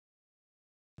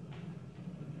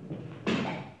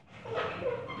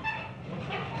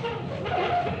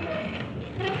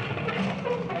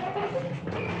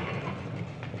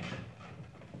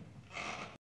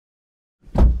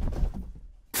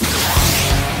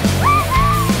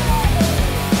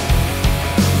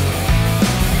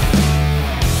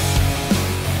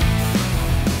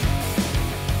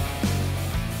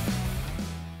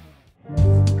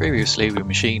Previously we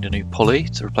machined a new pulley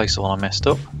to replace the one I messed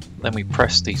up, then we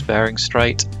pressed these bearings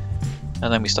straight,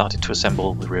 and then we started to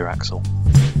assemble the rear axle.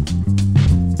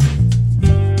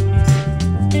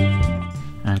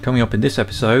 And coming up in this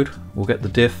episode, we'll get the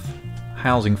diff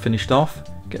housing finished off,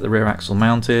 get the rear axle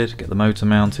mounted, get the motor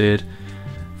mounted,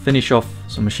 finish off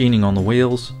some machining on the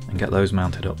wheels and get those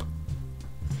mounted up.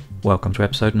 Welcome to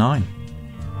episode 9.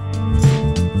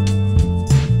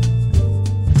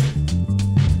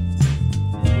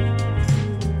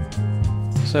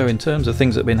 So in terms of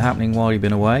things that have been happening while you've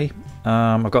been away,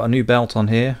 I've got a new belt on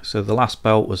here. So the last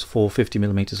belt was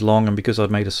 450mm long, and because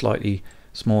I'd made a slightly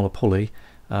smaller pulley,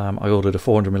 I ordered a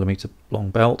 400mm long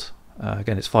belt.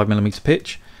 Again, it's 5mm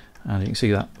pitch, and you can see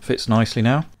that fits nicely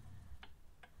now.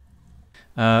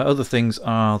 Other things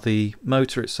are the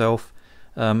motor itself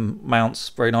mounts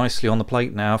very nicely on the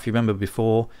plate now. If you remember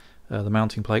before, the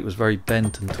mounting plate was very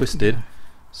bent and twisted.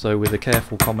 So with a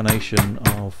careful combination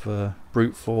of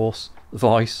brute force,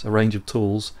 vice, a range of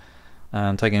tools,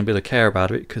 and taking a bit of care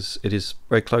about it because it is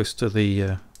very close to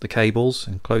the cables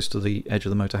and close to the edge of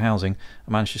the motor housing,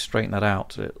 I managed to straighten that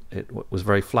out. It was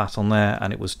very flat on there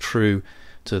and it was true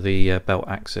to the belt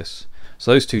axis.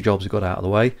 So those two jobs we got out of the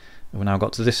way. We've now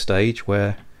got to this stage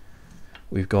where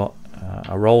we've got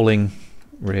a rolling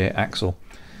rear axle.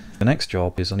 The next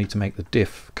job is I need to make the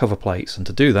diff cover plates, and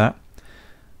to do that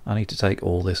I need to take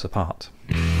all this apart.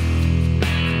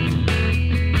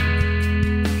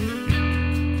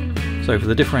 So for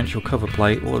the differential cover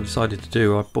plate, what I decided to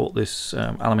do, I bought this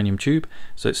aluminium tube.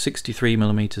 So it's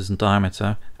 63mm in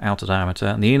diameter, outer diameter,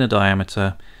 and the inner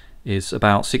diameter is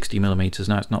about 60mm.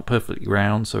 Now it's not perfectly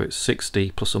round, so it's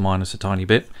 60 plus or minus a tiny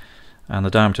bit, and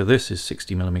the diameter of this is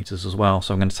 60mm as well.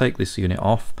 So I'm going to take this unit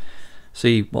off,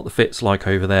 see what the fit's like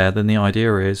over there. Then the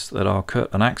idea is that I'll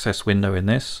cut an access window in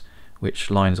this,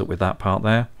 which lines up with that part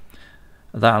there.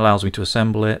 That allows me to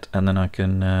assemble it, and then I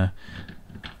can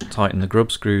tighten the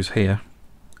grub screws here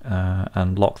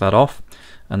and lock that off,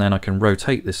 and then I can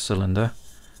rotate this cylinder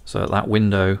so that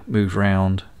window moves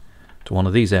round to one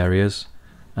of these areas,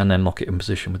 and then lock it in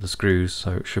position with the screws,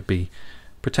 so it should be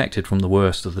protected from the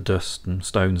worst of the dust and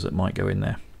stones that might go in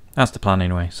there. That's the plan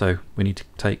anyway. So we need to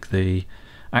take the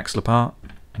axle apart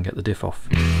and get the diff off.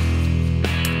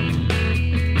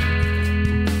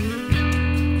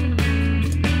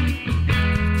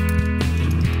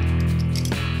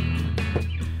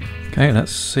 Okay,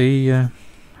 let's see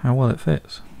how well it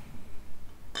fits.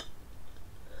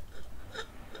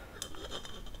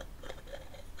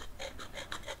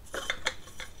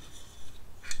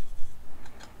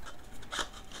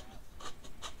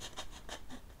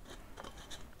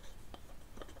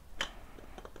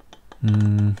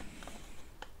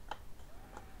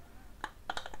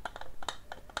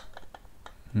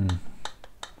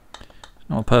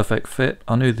 Not a perfect fit.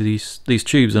 I knew these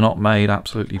tubes are not made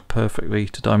absolutely perfectly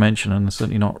to dimension, and they're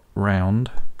certainly not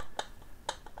round.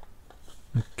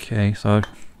 Okay, so I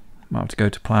might have to go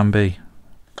to plan B.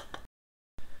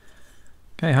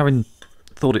 Okay, having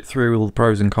thought it through all the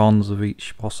pros and cons of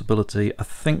each possibility, I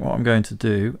think what I'm going to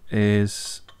do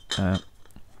is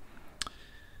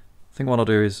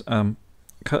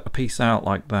cut a piece out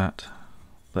like that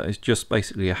is just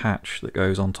basically a hatch that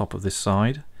goes on top of this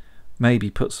side.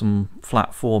 Maybe put some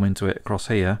flat form into it across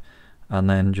here, and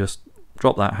then just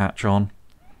drop that hatch on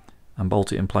and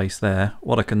bolt it in place there.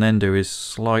 What I can then do is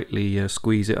slightly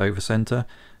squeeze it over center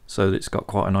so that it's got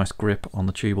quite a nice grip on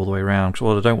the tube all the way around. So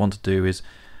what I don't want to do is,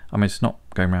 I mean, it's not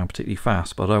going around particularly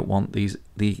fast, but I don't want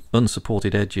the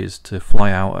unsupported edges to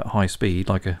fly out at high speed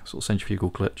like a sort of centrifugal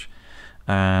clutch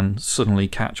and suddenly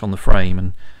catch on the frame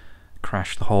and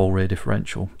crash the whole rear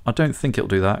differential. I don't think it'll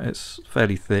do that. It's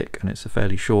fairly thick and it's a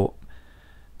fairly short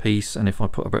piece, and if I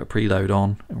put a bit of preload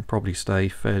on, it will probably stay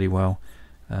fairly well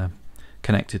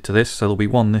connected to this. So there'll be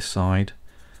one this side,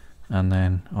 and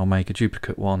then I'll make a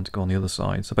duplicate one to go on the other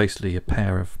side. So basically a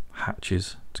pair of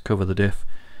hatches to cover the diff.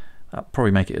 That'll probably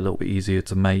make it a little bit easier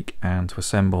to make and to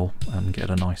assemble and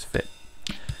get a nice fit.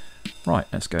 Right,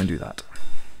 let's go and do that.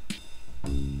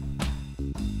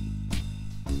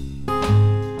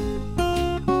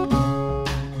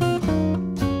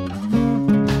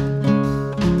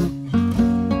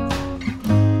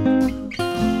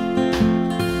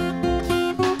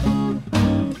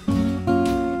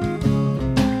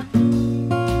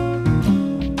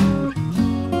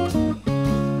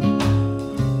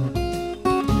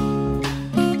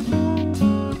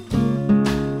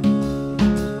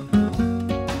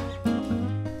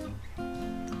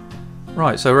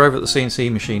 Right, so we're over at the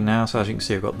CNC machine now. So as you can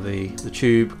see, I've got the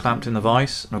tube clamped in the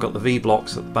vise, and I've got the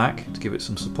V-blocks at the back to give it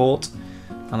some support,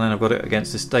 and then I've got it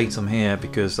against this datum here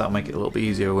because that'll make it a little bit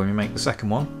easier when we make the second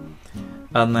one.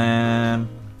 And then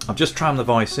I've just trammed the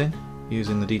vice in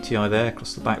using the DTI there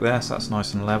across the back there, so that's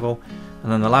nice and level.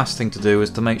 And then the last thing to do is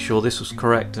to make sure this was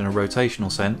correct in a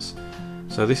rotational sense.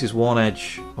 So this is one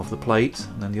edge of the plate,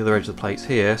 and then the other edge of the plate's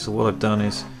here. So what I've done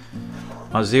is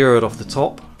I zeroed off the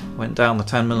top, went down the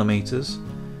 10mm,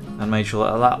 and made sure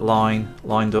that that line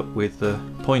lined up with the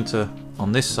pointer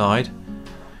on this side,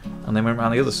 and then went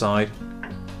around the other side,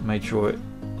 made sure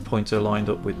the pointer lined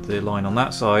up with the line on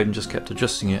that side, and just kept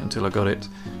adjusting it until I got it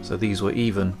so these were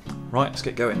even. Right, let's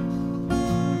get going.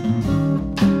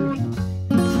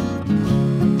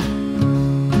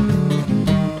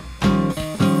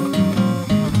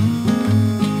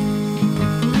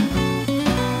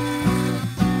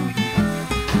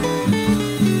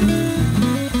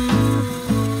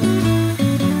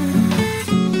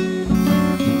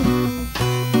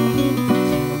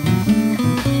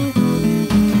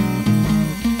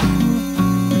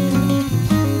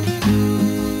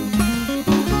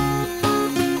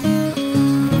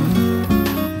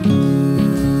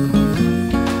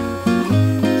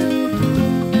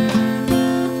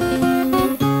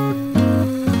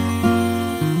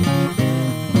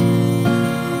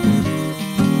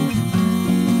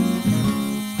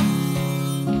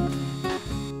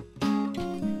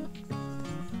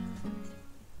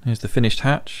 Here's the finished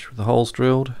hatch with the holes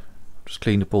drilled. Just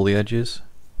cleaned up all the edges.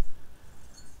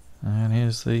 And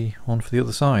here's the one for the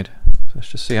other side. So let's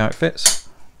just see how it fits.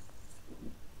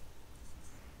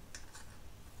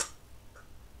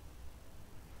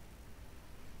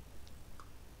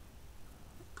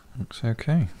 Looks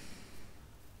okay.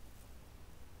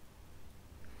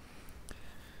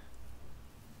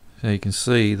 So you can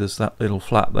see there's that little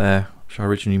flap there which I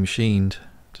originally machined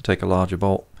to take a larger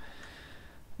bolt.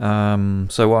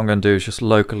 So what I'm going to do is just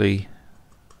locally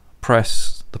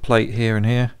press the plate here and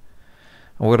here.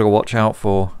 And I've got to watch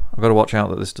out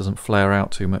that this doesn't flare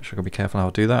out too much. I've got to be careful how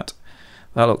I do that.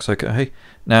 That looks okay.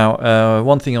 Now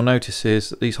one thing you'll notice is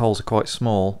that these holes are quite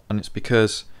small, and it's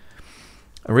because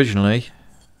originally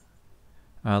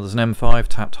there's an M5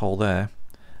 tapped hole there,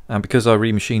 and because I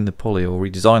remachined the pulley or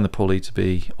redesigned the pulley to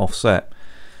be offset,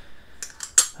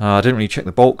 I didn't really check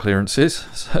the bolt clearances,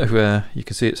 so you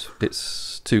can see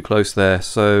it's too close there.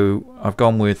 So I've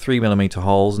gone with 3mm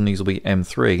holes, and these will be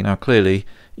M3. Now clearly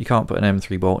you can't put an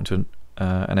M3 bolt into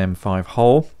an M5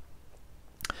 hole.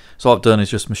 So what I've done is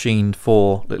just machined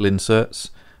 4 little inserts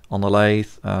on the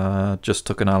lathe, just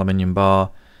took an aluminium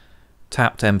bar,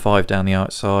 tapped M5 down the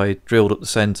outside, drilled at the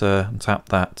centre and tapped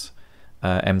that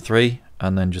M3,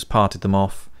 and then just parted them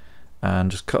off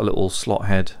and just cut a little slot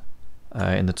head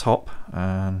in the top.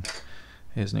 And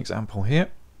here's an example here.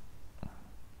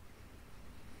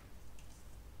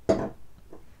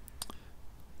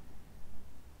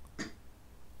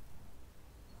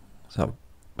 So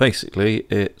basically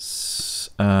it's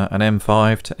an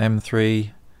M5 to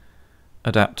M3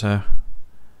 adapter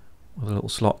with a little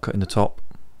slot cut in the top,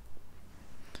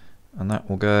 and that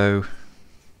will go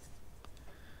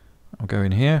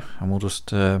in here, and we'll just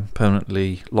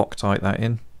permanently Loctite that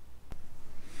in.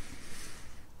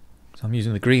 So I'm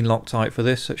using the green Loctite for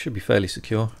this, so it should be fairly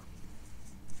secure.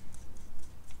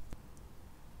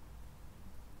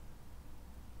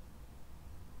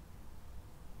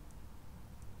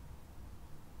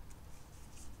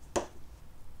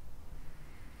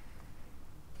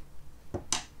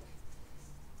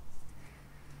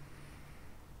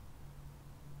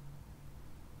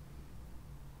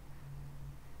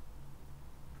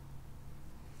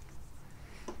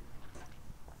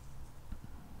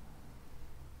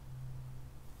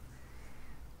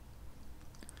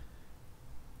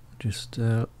 Just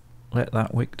let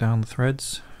that wick down the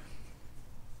threads.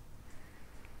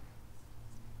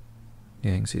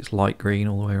 Yeah, you can see it's light green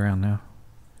all the way around now.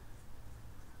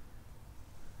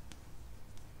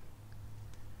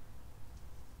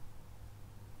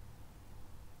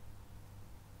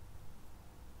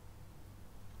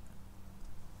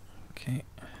 Okay.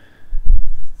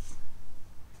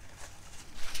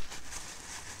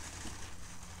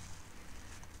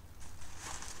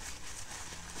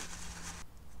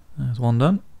 There's one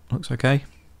done, looks okay.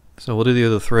 So we'll do the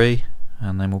other 3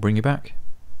 and then we'll bring you back.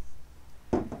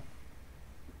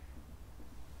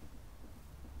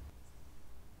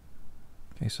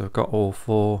 Okay, so I've got all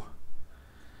 4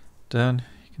 done.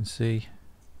 You can see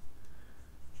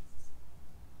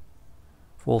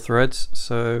 4 threads.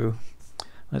 So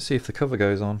let's see if the cover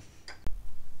goes on.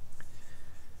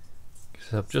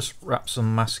 So I've just wrapped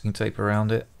some masking tape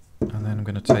around it, and then I'm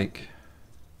going to take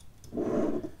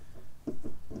the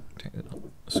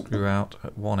screw out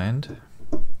at one end.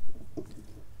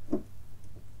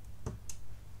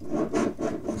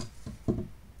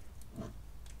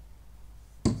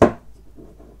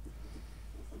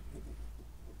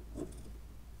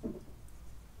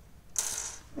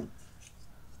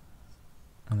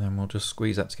 we'll just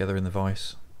squeeze that together in the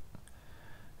vise.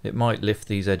 It might lift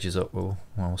these edges up, we'll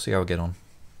see how we get on.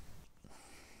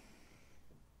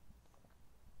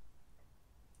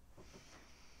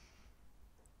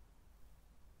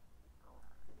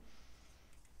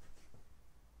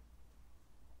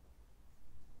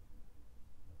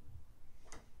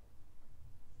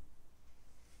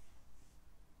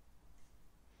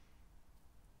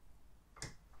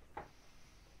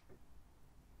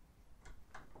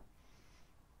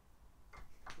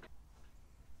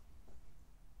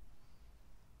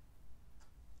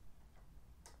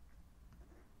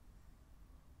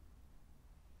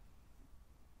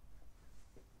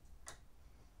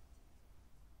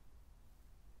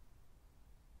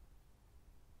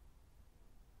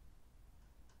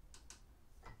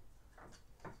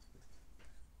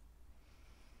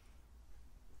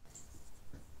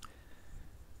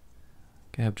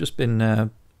 Okay, I've just been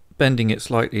bending it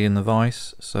slightly in the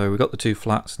vise, so we've got the two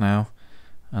flats now,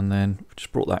 and then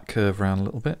just brought that curve around a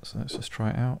little bit, so let's just try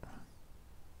it out.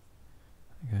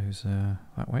 It goes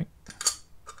that way.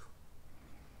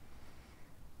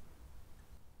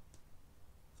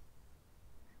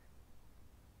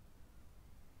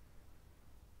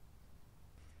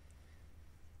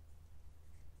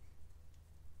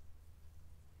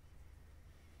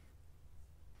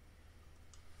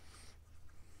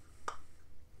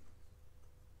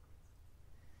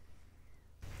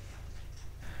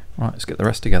 Right, let's get the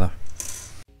rest together.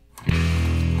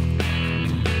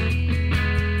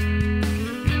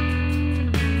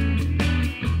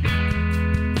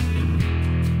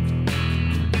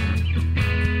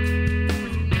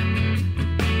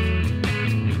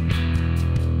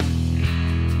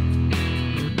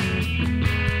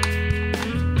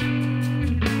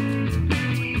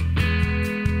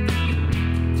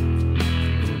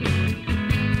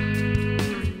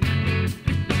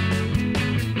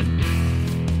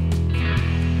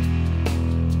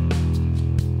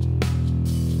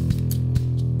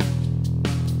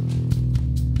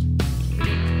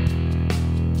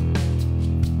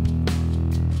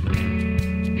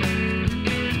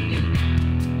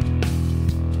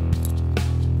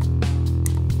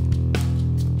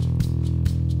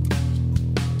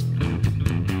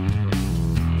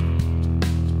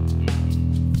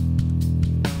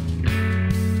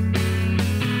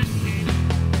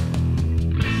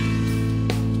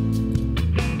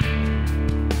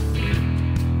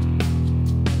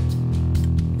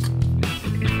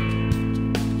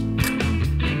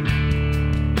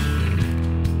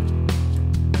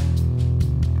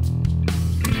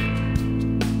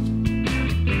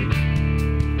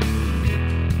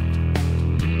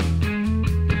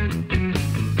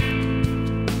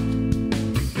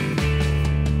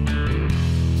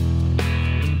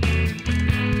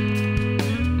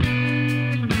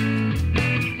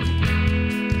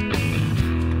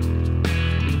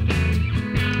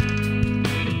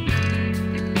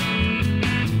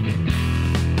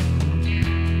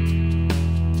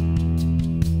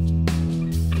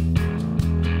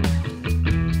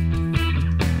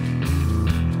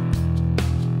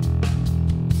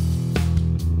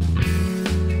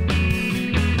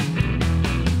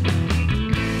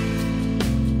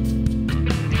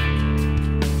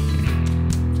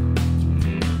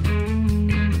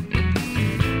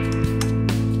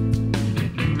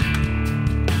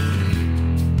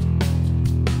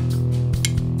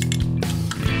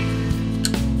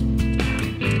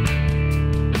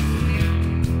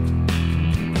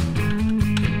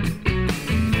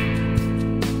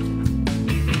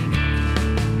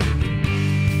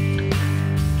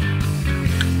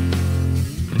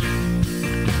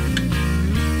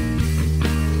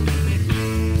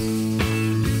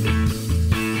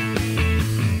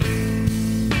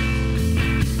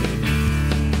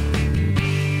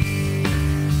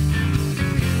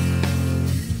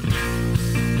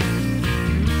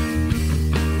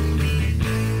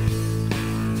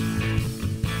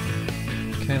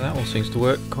 Okay, that all seems to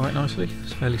work quite nicely.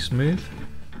 It's fairly smooth.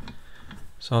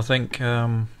 So I think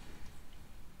I'm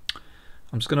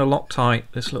just going to Loctite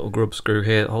this little grub screw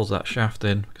here that holds that shaft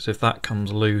in, because if that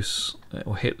comes loose it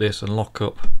will hit this and lock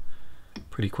up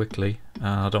pretty quickly.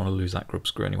 I don't want to lose that grub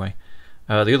screw anyway.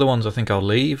 The other ones I think I'll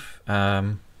leave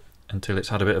until it's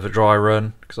had a bit of a dry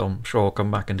run, because I'm sure I'll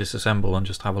come back and disassemble and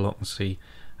just have a look and see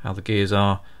how the gears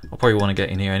are. I'll probably want to get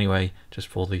in here anyway just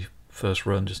for the first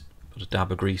run, just put a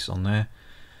dab of grease on there.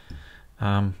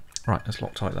 Right, let's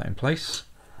Loctite that in place.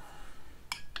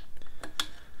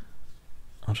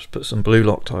 I'll just put some blue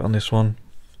Loctite on this one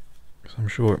because I'm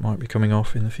sure it might be coming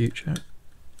off in the future.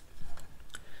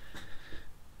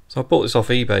 So I bought this off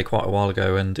eBay quite a while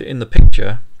ago, and in the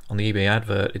picture on the eBay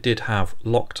advert, it did have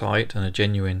Loctite and a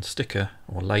genuine sticker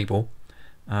or label,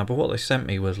 but what they sent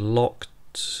me was locked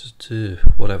to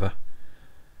whatever.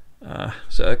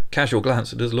 So at a casual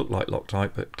glance it does look like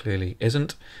Loctite, but clearly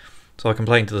isn't. So I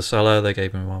complained to the seller, they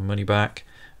gave me my money back.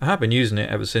 I have been using it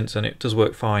ever since and it does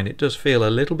work fine. It does feel a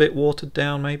little bit watered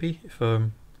down maybe if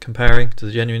I'm comparing to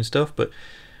the genuine stuff, but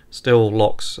still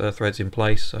locks threads in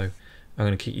place, so I'm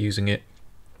going to keep using it.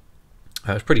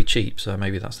 It's pretty cheap, so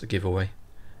maybe that's the giveaway.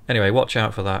 Anyway, watch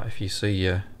out for that if you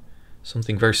see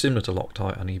something very similar to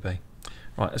Loctite on eBay.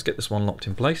 Right, let's get this one locked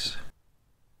in place.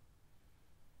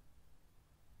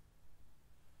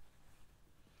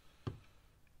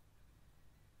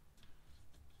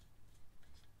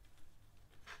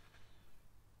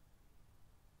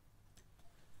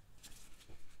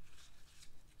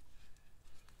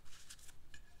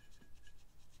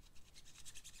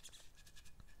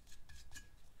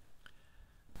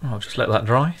 I'll just let that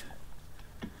dry.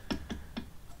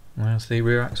 There's the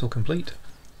rear axle complete.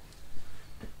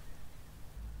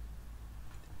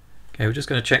 Okay, we're just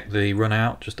going to check the run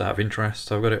out just out of interest.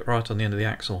 So I've got it right on the end of the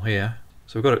axle here.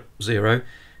 So we've got it 0.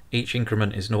 Each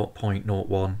increment is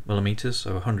 0.01 millimeters,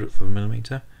 so a hundredth of a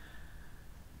millimeter.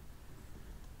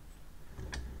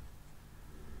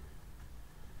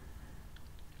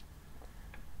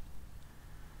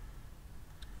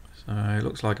 So it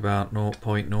looks like about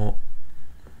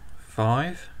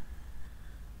 0.05.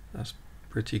 That's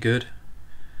pretty good.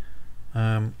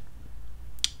 It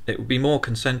would be more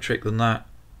concentric than that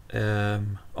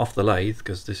off the lathe,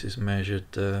 because this is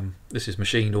measured, this is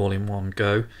machined all in one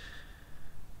go.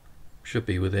 Should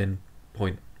be within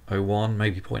 0.01,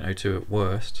 maybe 0.02 at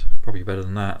worst, probably better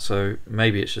than that, so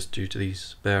maybe it's just due to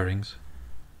these bearings.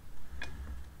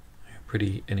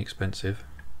 Pretty inexpensive.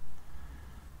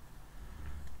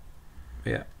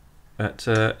 Yeah, but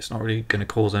it's not really going to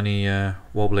cause any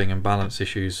wobbling and balance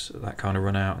issues at that kind of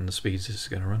run out and the speeds this is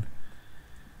going to run.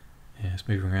 Yeah, it's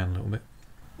moving around a little bit.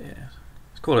 Yeah,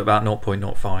 let's call it about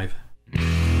 0.05.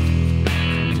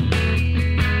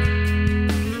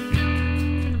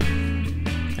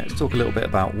 Let's talk a little bit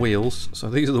about wheels. So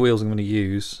these are the wheels I'm going to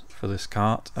use for this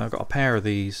kart. I've got a pair of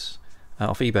these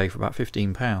off eBay for about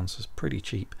 £15. It's pretty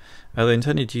cheap. They're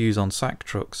intended to use on sack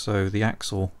trucks, so the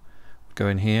axle go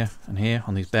in here and here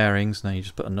on these bearings, and then you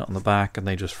just put a nut on the back and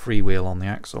they just freewheel on the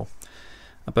axle.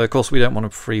 But of course we don't want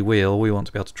to freewheel, we want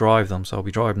to be able to drive them, so I'll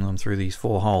be driving them through these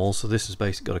 4 holes, so this has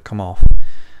basically got to come off.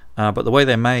 But the way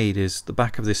they're made is the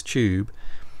back of this tube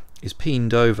is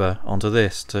peened over onto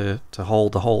this to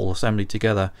hold the whole assembly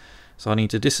together. So I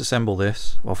need to disassemble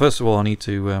this. Well, first of all I need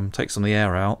to take some of the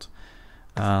air out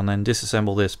and then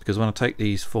disassemble this, because when I take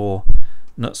these 4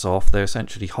 nuts off, they're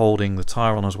essentially holding the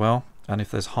tyre on as well. And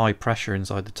if there's high pressure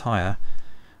inside the tyre,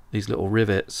 these little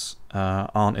rivets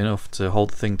aren't enough to hold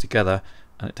the thing together,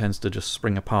 and it tends to just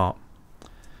spring apart.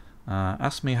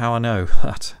 Ask me how I know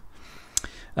that.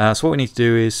 So what we need to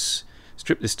do is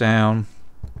strip this down,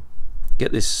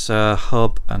 get this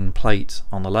hub and plate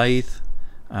on the lathe,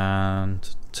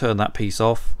 and turn that piece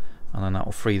off, and then that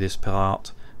will free this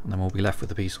part, and then we'll be left with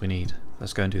the piece we need.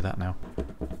 Let's go and do that now.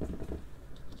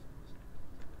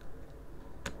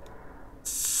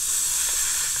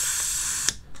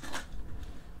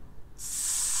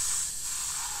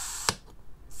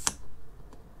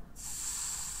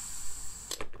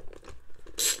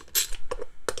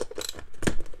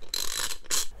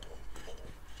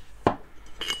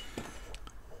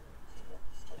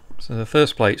 So the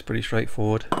first plate's pretty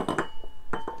straightforward.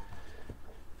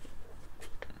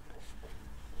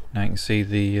 Now you can see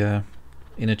the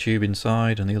inner tube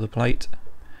inside and the other plate,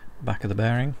 back of the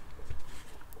bearing.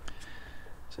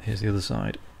 So here's the other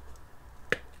side.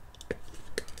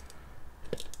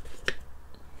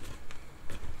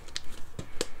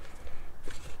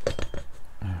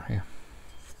 Oh, here.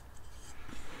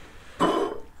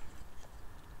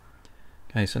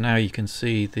 Okay, so now you can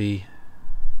see the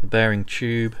bearing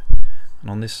tube, and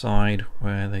on this side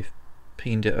where they've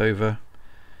peened it over,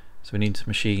 so we need to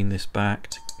machine this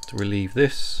back to relieve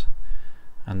this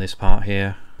and this part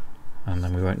here, and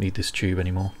then we won't need this tube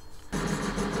anymore.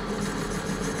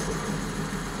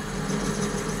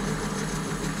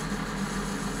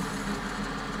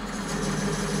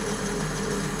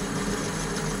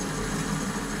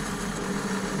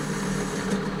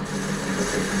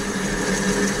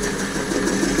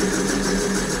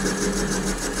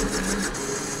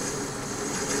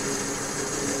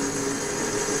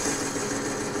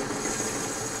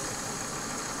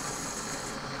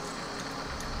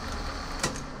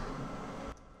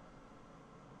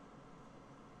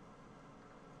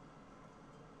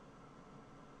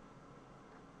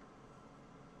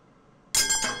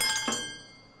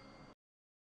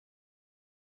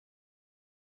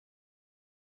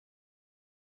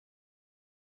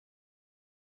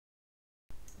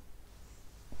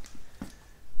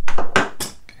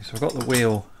 So I've got the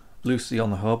wheel loosely on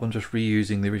the hub. I'm just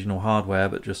reusing the original hardware,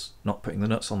 but just not putting the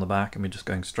nuts on the back, and we're just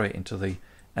going straight into the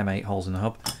M8 holes in the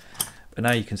hub. But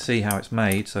now you can see how it's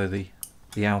made. So the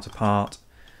outer part,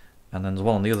 and then the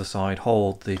one on the other side,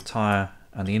 hold the tyre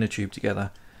and the inner tube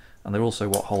together, and they're also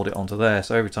what hold it onto there.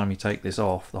 So every time you take this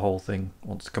off, the whole thing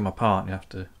wants to come apart, and you have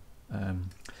to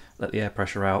let the air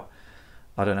pressure out.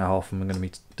 I don't know how often I'm going to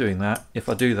be doing that. If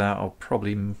I do that, I'll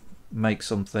probably make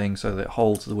something so that it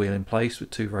holds the wheel in place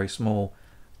with two very small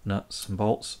nuts and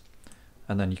bolts,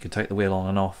 and then you can take the wheel on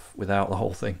and off without the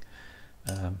whole thing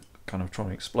kind of trying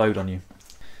to explode on you.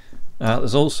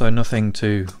 There's also nothing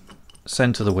to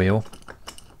center the wheel,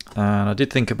 and I did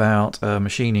think about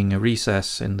machining a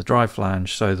recess in the drive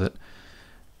flange so that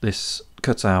this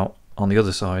cutout on the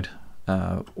other side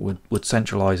would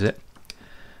centralize it,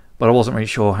 but I wasn't really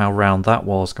sure how round that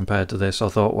was compared to this. So I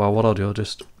thought, well, what I'll do, I'll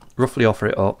just roughly offer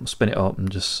it up, spin it up,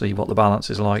 and just see what the balance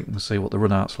is like and see what the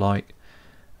run out's like,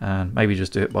 and maybe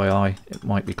just do it by eye. It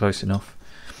might be close enough.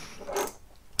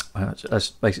 Let's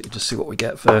basically just see what we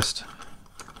get first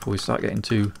before we start getting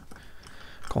too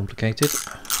complicated.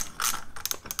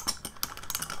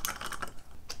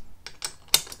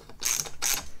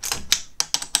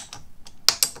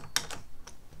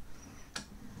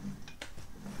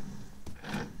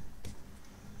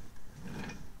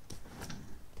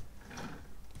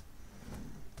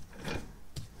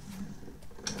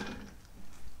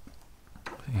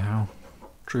 See how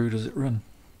true does it run?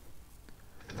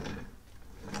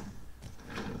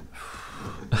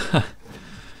 I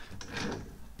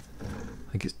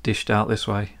think it's dished out this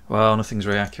way. Well, nothing's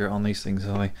very accurate on these things,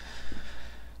 are they?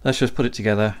 Let's just put it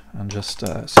together and just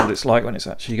see what it's like when it's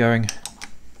actually going.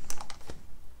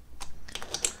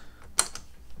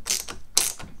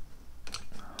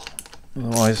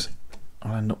 Otherwise,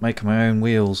 I'll end up making my own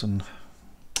wheels, and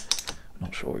I'm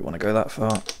not sure we want to go that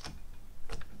far.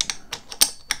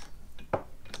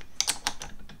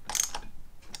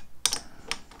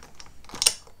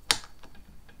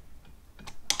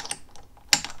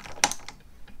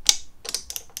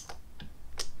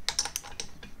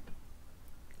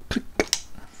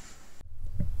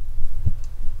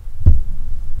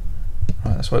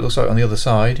 That's what it looks like on the other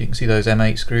side. You can see those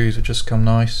M8 screws have just come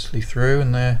nicely through,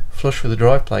 and they're flush with the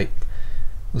drive plate.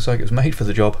 Looks like it was made for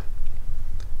the job.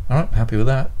 Alright, happy with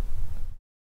that.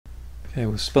 Okay,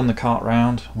 we've spun the cart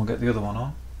round, and we'll get the other one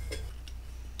on.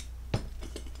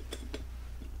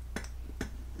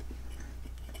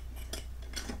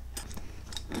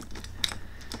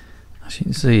 As you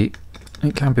can see,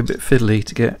 it can be a bit fiddly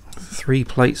to get 3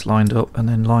 plates lined up and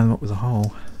then line them up with a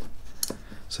hole.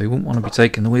 So you wouldn't want to be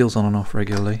taking the wheels on and off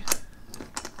regularly.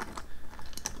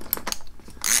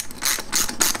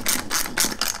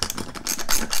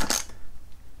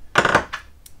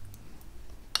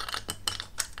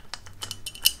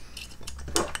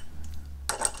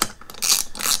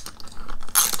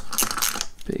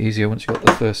 Bit easier once you've got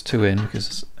the first 2 in,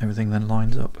 because everything then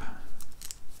lines up.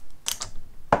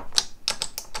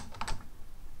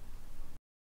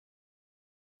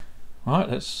 Right,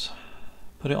 let's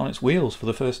put it on its wheels for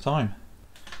the first time.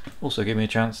 Also give me a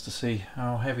chance to see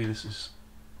how heavy this is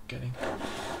getting.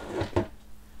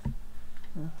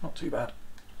 Not too bad.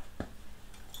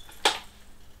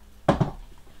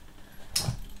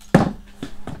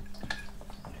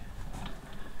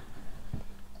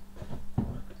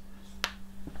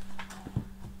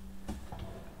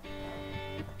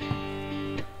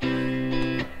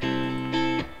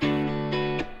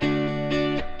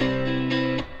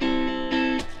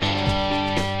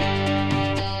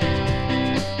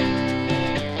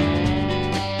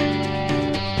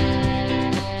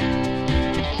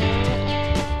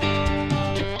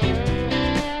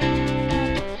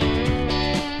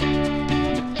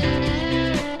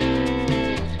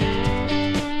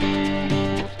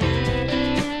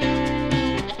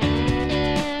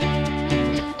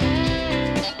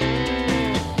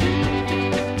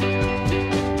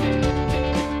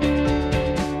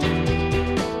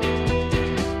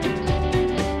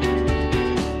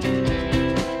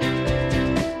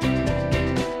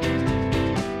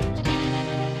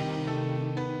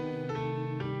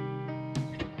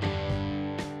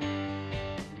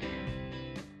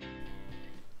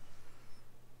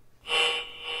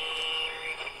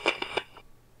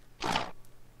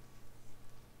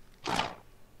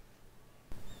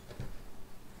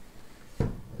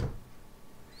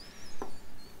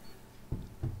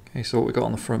 Okay, so what we've got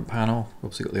on the front panel, we've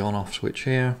obviously got the on-off switch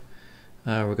here.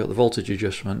 We've got the voltage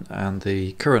adjustment and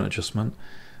the current adjustment.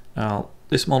 Now,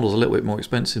 this model is a little bit more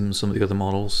expensive than some of the other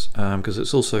models because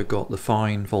it's also got the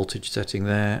fine voltage setting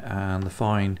there and the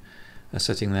fine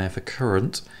setting there for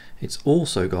current. It's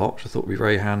also got, which I thought would be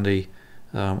very handy,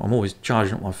 I'm always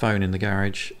charging up my phone in the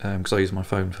garage because I use my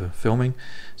phone for filming,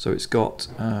 so it's got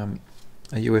a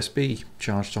USB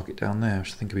charge socket down there,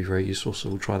 which I think would be very useful, so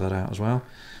we'll try that out as well.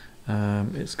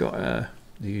 It's got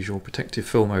the usual protective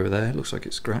film over there. It looks like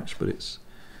it's scratched, but it's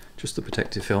just the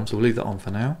protective film, so we'll leave that on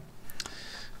for now.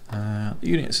 The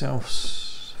unit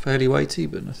itself's fairly weighty,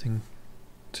 but nothing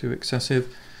too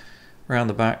excessive. Around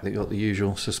the back they've got the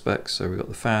usual suspects, so we've got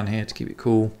the fan here to keep it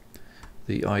cool,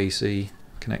 the IEC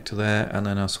connector there, and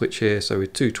then our switch here, so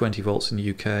with 220 volts in the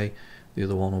UK, the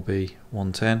other one will be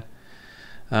 110.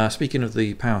 Speaking of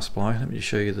the power supply, let me just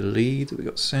show you the lead that we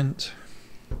got sent.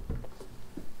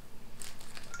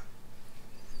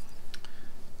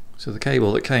 So the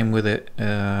cable that came with it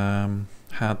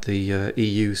had the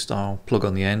EU style plug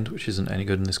on the end, which isn't any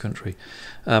good in this country.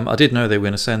 I did know they were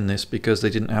going to send this because they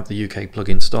didn't have the UK plug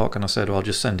in stock, and I said, well, I'll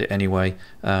just send it anyway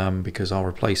because I'll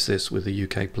replace this with the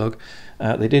UK plug.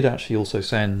 They did actually also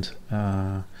send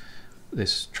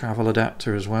this travel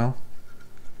adapter as well,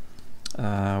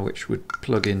 which would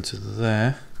plug into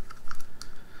there.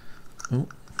 Oh,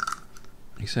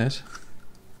 he says.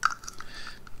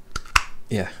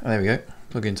 Yeah, there we go.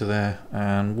 Plug into there,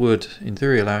 and would in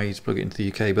theory allow you to plug it into the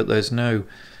UK, but there's no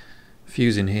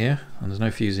fuse in here and there's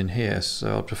no fuse in here,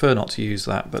 so I'd prefer not to use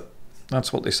that, but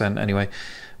that's what they sent anyway.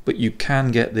 But you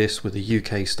can get this with a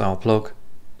UK style plug.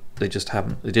 They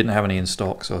didn't have any in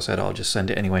stock, so I said I'll just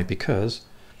send it anyway because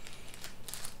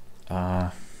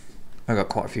I've got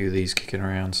quite a few of these kicking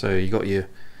around. So you got your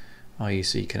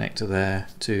IEC connector there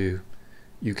to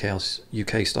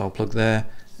UK style plug there,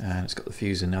 and it's got the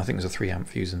fuse in there. I think there's a 3 amp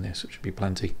fuse in this, which should be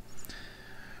plenty.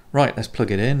 Right, let's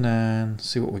plug it in and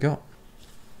see what we got.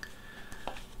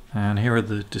 And here are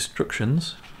the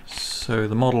instructions. So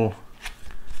the model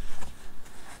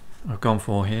I've gone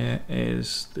for here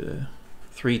is the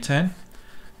 310,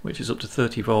 which is up to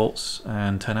 30 volts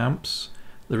and 10 amps.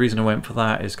 The reason I went for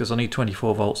that is because I need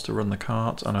 24 volts to run the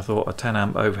cart, and I thought a 10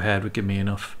 amp overhead would give me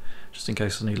enough just in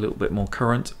case I need a little bit more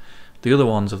current. The other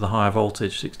ones of the higher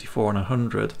voltage, 64 and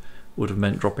 100, would have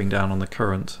meant dropping down on the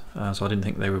current, so I didn't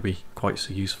think they would be quite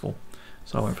so useful.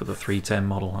 So I went for the 310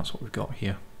 model. That's what we've got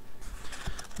here.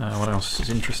 What else is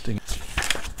interesting?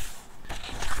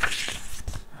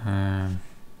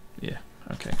 Yeah,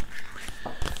 okay.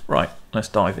 Right, let's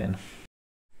dive in.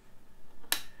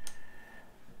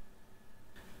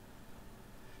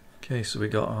 Okay, so we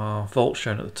got our volts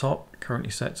shown at the top,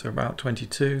 currently set to about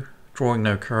 22, drawing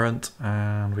no current,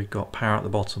 and we've got power at the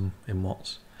bottom in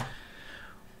watts.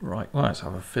 Right, well, let's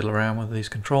have a fiddle around with these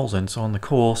controls then. So on the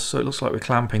course, so it looks like we're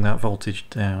clamping that voltage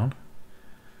down.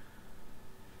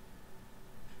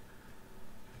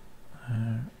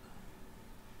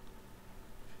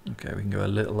 Okay, we can go a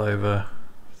little over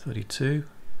 32.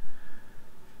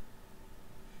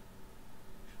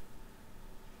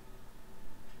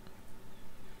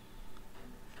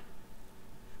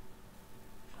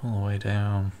 All the way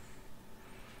down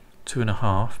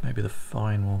 2.5, maybe the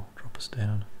fine will drop us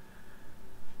down.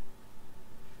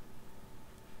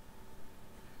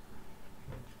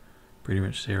 Pretty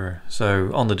much 0.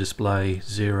 So on the display,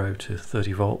 0 to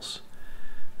 30 volts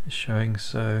is showing,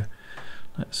 so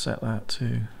let's set that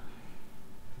to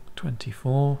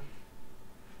 24.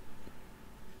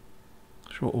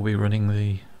 That's what we'll be running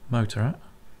the motor at.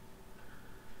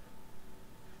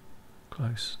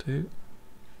 Close to.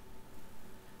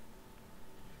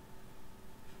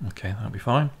 Okay, that'll be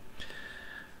fine.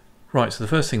 Right, so the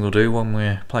first thing we'll do when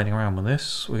we're playing around with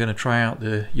this, we're going to try out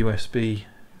the USB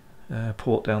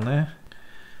port down there.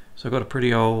 So I've got a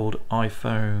pretty old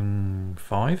iPhone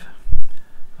 5.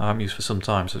 I haven't used for some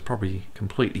time, so it's probably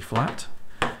completely flat.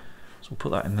 So we'll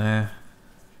put that in there,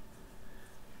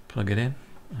 plug it in,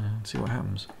 and see what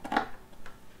happens.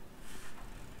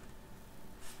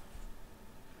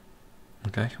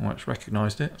 Okay, well, it's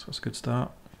recognised it, so that's a good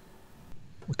start.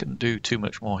 We couldn't do too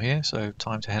much more here, so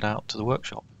time to head out to the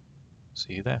workshop.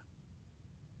 See you there.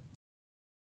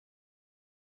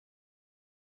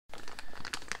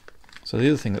 So the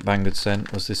other thing that Banggood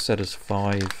sent was this set of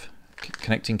 5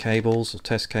 connecting cables or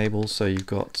test cables. So you've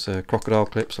got crocodile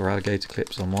clips or alligator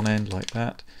clips on one end like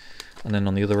that, and then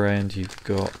on the other end you've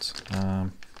got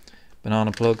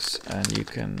banana plugs, and you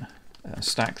can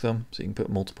stack them, so you can put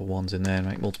multiple ones in there and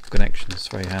make multiple connections. It's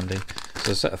very handy.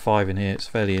 So a set of 5 in here, it's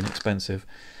fairly inexpensive.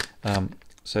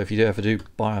 So if you ever do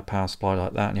buy a power supply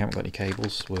like that and you haven't got any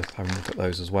cables, worth having a look at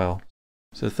those as well.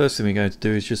 So the first thing we're going to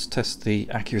do is just test the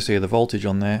accuracy of the voltage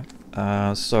on there.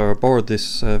 So I borrowed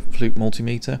this Fluke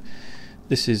multimeter.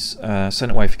 This is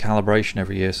sent away for calibration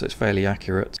every year, so it's fairly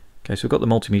accurate. Okay, so we've got the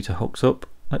multimeter hooked up,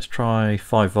 let's try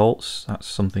 5 volts. That's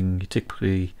something you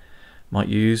typically might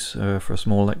use for a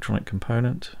small electronic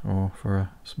component or for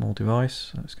a small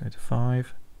device. Let's go to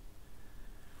 5.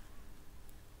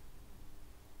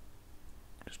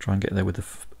 Just try and get there with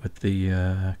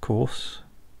the course.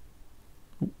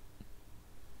 Ooh.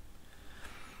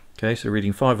 Okay, so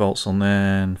reading 5 volts on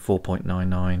there and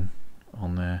 4.99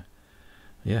 on there.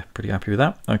 Yeah, pretty happy with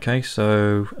that. Okay,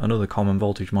 so another common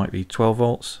voltage might be 12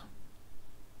 volts.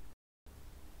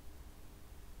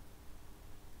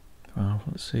 Well,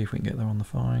 let's see if we can get there on the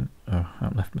fine. Oh, I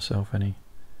haven't left myself any.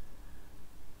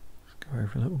 Let's go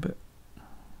over a little bit.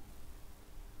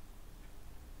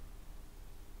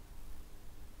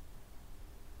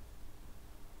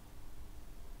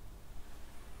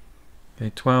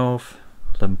 Okay, 12,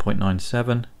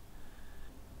 11.97.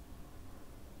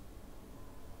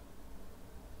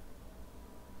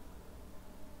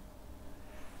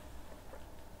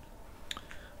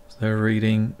 So they're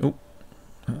reading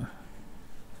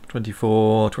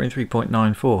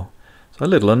 23.94. So a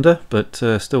little under, but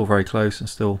still very close and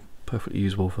still perfectly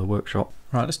usable for the workshop.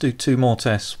 Right, let's do 2 more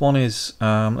tests. One is,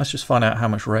 let's just find out how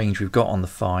much range we've got on the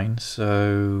fine.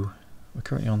 So we're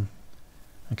currently on,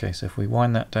 okay, so if we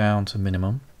wind that down to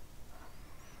minimum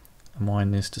and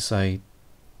wind this to say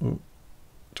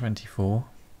 24,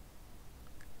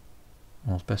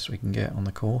 well, as best we can get on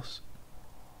the course.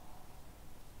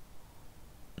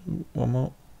 One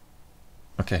more.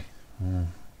 Okay. Go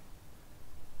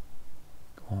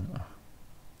on.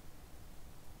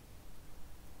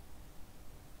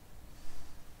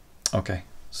 Okay,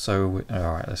 so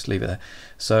alright, let's leave it there.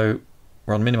 So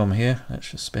we're on minimum here.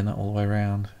 Let's just spin that all the way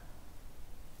around.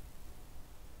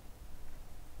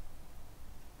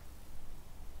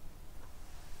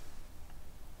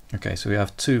 Okay, so we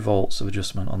have 2 volts of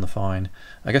adjustment on the fine.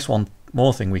 I guess one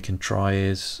more thing we can try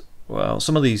is, well,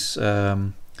 some of these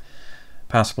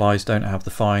power supplies don't have the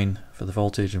fine for the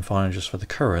voltage and fine just for the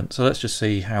current. So let's just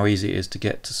see how easy it is to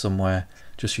get to somewhere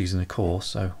just using the course.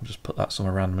 So we'll just put that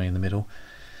somewhere randomly in the middle.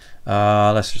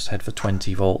 Let's just head for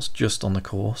 20 volts just on the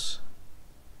course.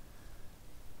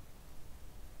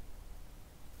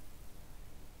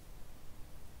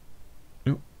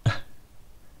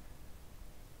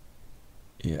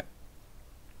 Yeah,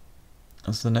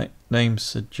 as the name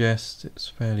suggests, it's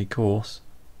fairly coarse.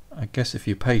 I guess if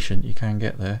you're patient you can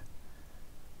get there.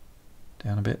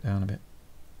 Down a bit, down a bit.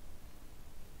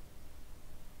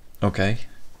 Okay,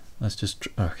 let's just,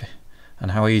 okay. And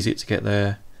how easy it to get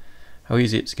there, how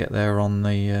easy it's to get there on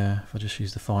the, if I just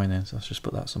use the fine then, so let's just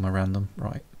put that somewhere random.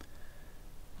 Right,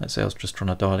 let's say I was just trying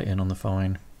to dial it in on the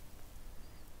fine.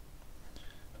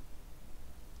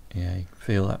 Yeah, you can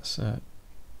feel that's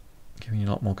giving you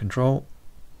a lot more control.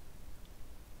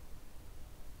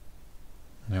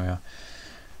 There we are.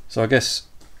 So I guess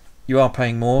you are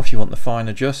paying more if you want the fine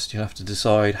adjust. You'll have to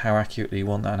decide how accurately you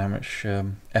want that and how much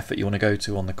effort you want to go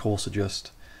to on the course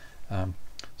adjust.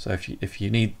 So if you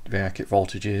need very accurate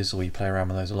voltages or you play around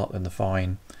with those a lot, then the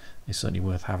fine is certainly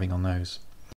worth having on those.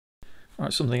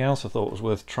 Alright, something else I thought was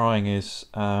worth trying is,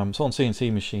 so on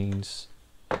CNC machines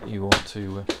you want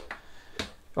to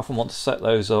often want to set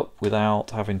those up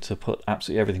without having to put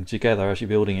absolutely everything together as you're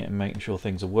building it and making sure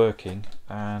things are working.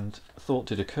 And a thought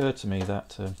did occur to me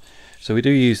that so we do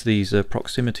use these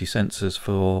proximity sensors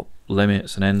for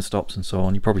limits and end stops and so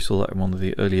on. You probably saw that in one of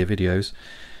the earlier videos.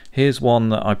 Here's one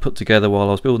that I put together while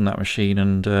I was building that machine,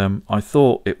 and I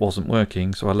thought it wasn't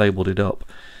working, so I labelled it up.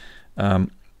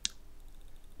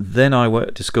 Then I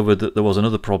discovered that there was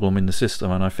another problem in the system,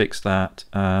 and I fixed that,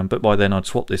 but by then I'd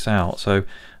swapped this out, so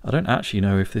I don't actually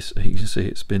know if this, you can see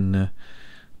it's been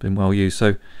well used,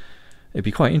 so it'd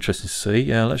be quite interesting to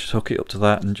see. Let's just hook it up to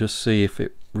that and just see if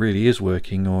it really is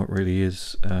working or it really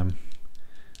is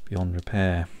beyond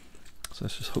repair. So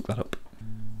let's just hook that up.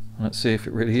 Let's see if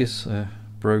it really is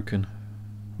broken.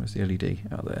 Where's the LED?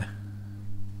 Out there.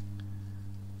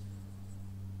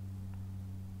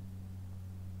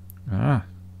 Ah.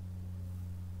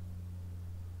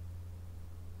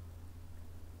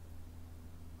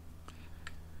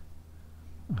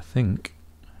 I think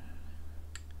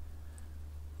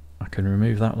I can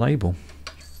remove that label.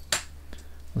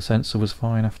 The sensor was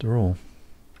fine after all.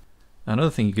 Another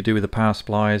thing you could do with a power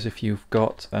supply is if you've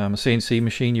got a CNC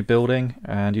machine you're building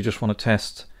and you just want to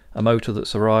test a motor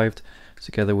that's arrived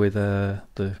together with the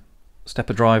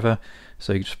stepper driver,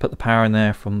 so you just put the power in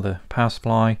there from the power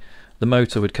supply, the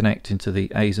motor would connect into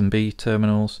the A's and B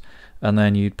terminals, and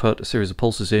then you'd put a series of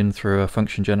pulses in through a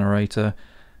function generator.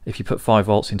 If you put 5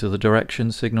 volts into the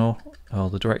direction signal or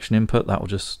the direction input, that will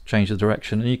just change the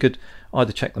direction, and you could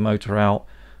either check the motor out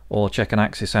or check an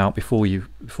axis out before you've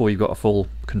got a full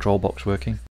control box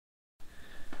working.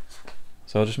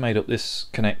 So I just made up this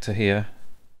connector here,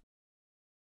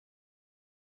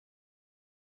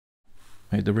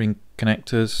 made the ring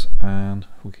connectors, and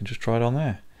we can just try it on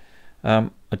there. I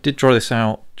did try this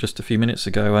out just a few minutes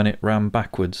ago and it ran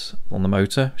backwards on the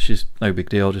motor, which is no big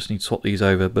deal. I just need to swap these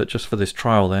over, but just for this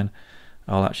trial then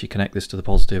I'll actually connect this to the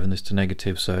positive and this to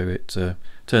negative, so it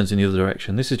turns in the other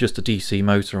direction. This is just a DC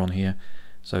motor on here,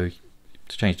 so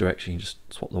to change direction you just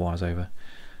swap the wires over.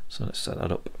 So let's set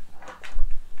that up.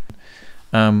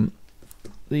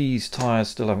 These tyres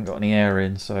still haven't got any air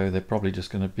in, so they're probably just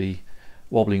going to be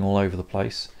wobbling all over the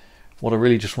place. What I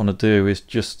really just want to do is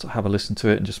just have a listen to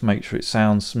it and just make sure it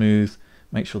sounds smooth,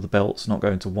 make sure the belt's not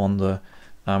going to wander.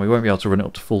 We won't be able to run it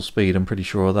up to full speed, I'm pretty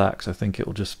sure of that, because I think it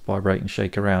will just vibrate and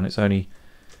shake around. It's only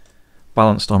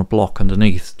balanced on a block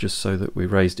underneath just so that we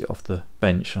raised it off the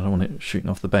bench. I don't want it shooting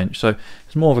off the bench, so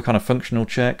it's more of a kind of functional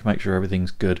check, make sure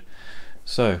everything's good.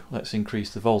 So let's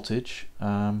increase the voltage,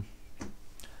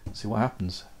 see what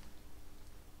happens.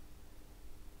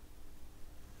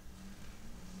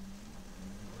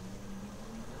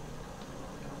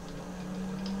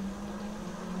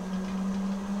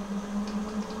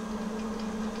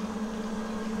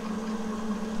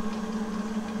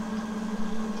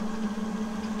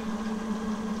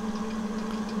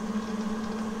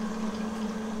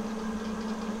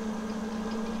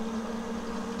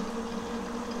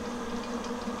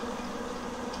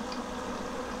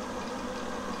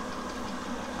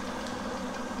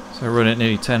 So run at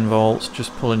nearly 10 volts,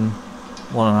 just pulling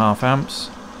 1.5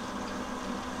 amps.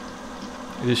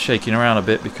 It is shaking around a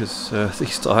bit because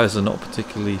these tyres are not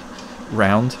particularly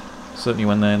round, certainly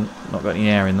when they're not got any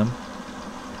air in them.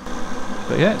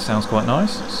 But yeah, it sounds quite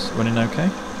nice, it's running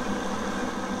okay.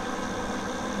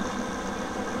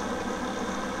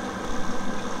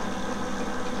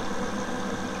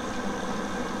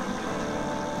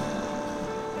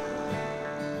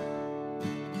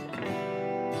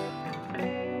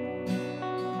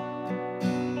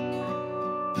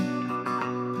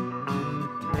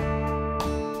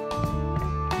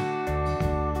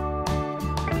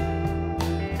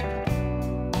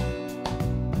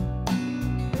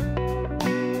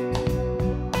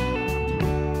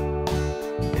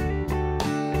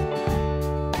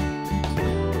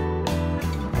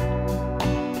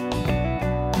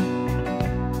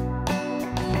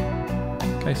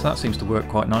 Okay, so that seems to work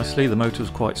quite nicely. The motor was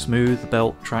quite smooth, the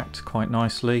belt tracked quite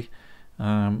nicely,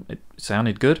 it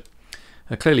sounded good.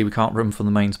 Clearly we can't run from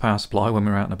the mains power supply when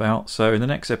we're out and about, so in the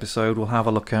next episode we'll have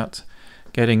a look at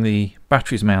getting the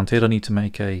batteries mounted. I need to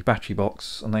make a battery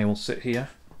box and they will sit here,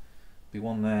 be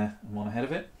one there and one ahead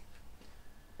of it,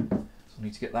 so I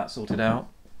need to get that sorted out.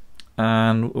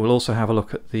 And we'll also have a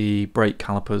look at the brake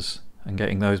calipers and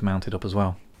getting those mounted up as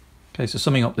well. Okay, so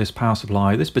summing up this power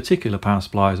supply, this particular power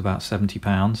supply is about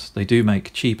 £70. They do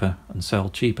make cheaper and sell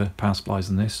cheaper power supplies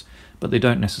than this, but they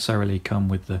don't necessarily come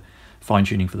with the fine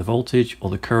tuning for the voltage or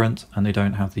the current, and they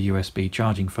don't have the USB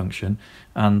charging function,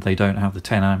 and they don't have the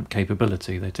 10 amp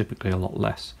capability. They're typically a lot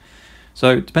less.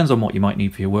 So it depends on what you might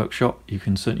need for your workshop. You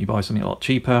can certainly buy something a lot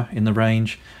cheaper in the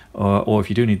range, or if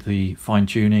you do need the fine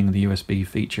tuning, the USB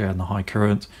feature and the high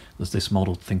current, there's this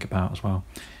model to think about as well.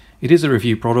 It is a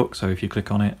review product, so if you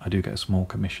click on it, I do get a small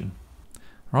commission.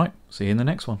 Right, see you in the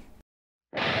next one.